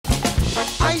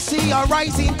see a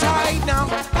rising tide now.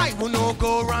 I will not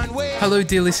go runway. Hello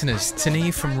dear listeners,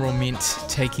 Tnee from Raw Mint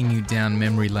taking you down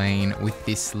memory lane with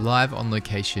this live on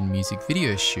location music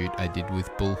video shoot I did with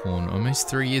Bullhorn almost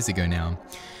 3 years ago now.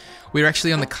 We're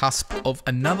actually on the cusp of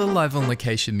another live on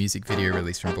location music video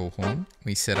release from Bullhorn.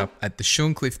 We set up at the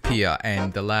Shorncliffe Pier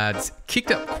and the lads kicked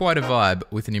up quite a vibe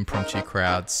with an impromptu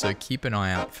crowd, so keep an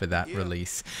eye out for that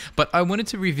release. But I wanted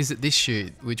to revisit this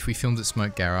shoot, which we filmed at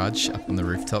Smoke Garage up on the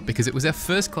rooftop, because it was our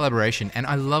first collaboration and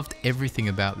I loved everything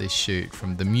about this shoot,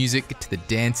 from the music to the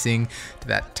dancing to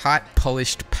that tight,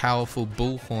 polished, powerful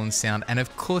Bullhorn sound, and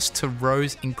of course to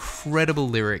Ro's incredible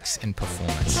lyrics and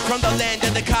performance. From the land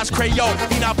of the Cos Creole,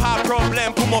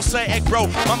 problem, como say it grow.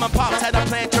 Mom and Pops had a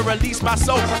plan to release my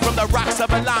soul from the rocks of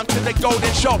Alam to the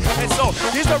golden show. And so,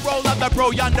 here's the role of the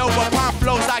bro. Y'all know what palm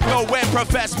flows I go and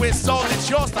profess with soul. It's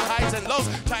yours, the highs and lows.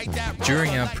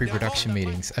 During our pre-production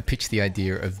meetings, I pitched the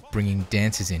idea of bringing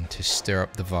dancers in to stir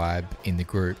up the vibe in the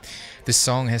group. The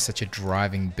song has such a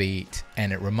driving beat,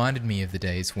 and it reminded me of the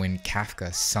days when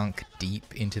Kafka sunk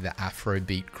deep into the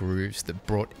Afrobeat grooves that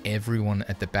brought everyone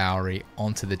at the Bowery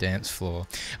onto the dance floor.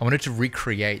 I wanted to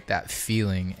recreate that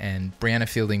feeling, and Brianna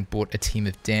Fielding brought a team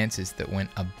of dancers that went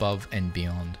above and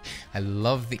beyond. I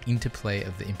love the interplay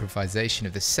of the improvisation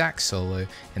of the sax solo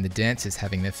and the dancers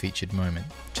having their featured moment.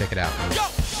 Check it out.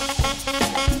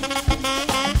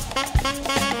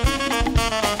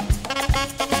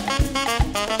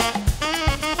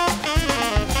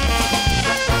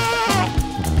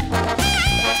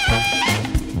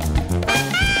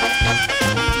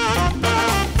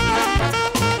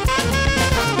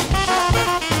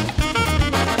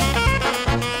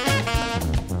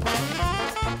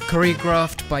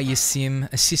 Choreographed by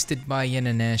Yasim, assisted by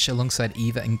Yenenesh, alongside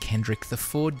Eva and Kendrick, the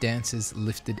 4 dancers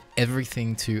lifted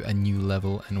everything to a new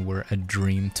level and were a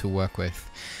dream to work with.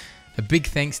 A big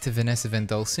thanks to Vanessa Van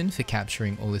Dolsen for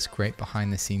capturing all this great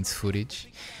behind the scenes footage.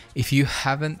 If you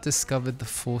haven't discovered the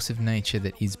force of nature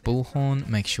that is Bullhorn,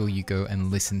 make sure you go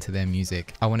and listen to their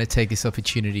music. I want to take this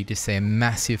opportunity to say a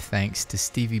massive thanks to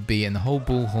Stevie B and the whole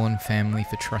Bullhorn family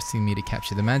for trusting me to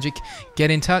capture the magic.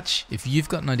 Get in touch if you've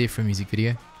got an idea for a music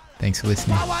video. Thanks for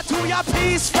listening. Power to your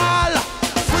peaceful,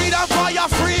 freedom for your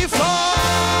free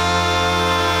fall.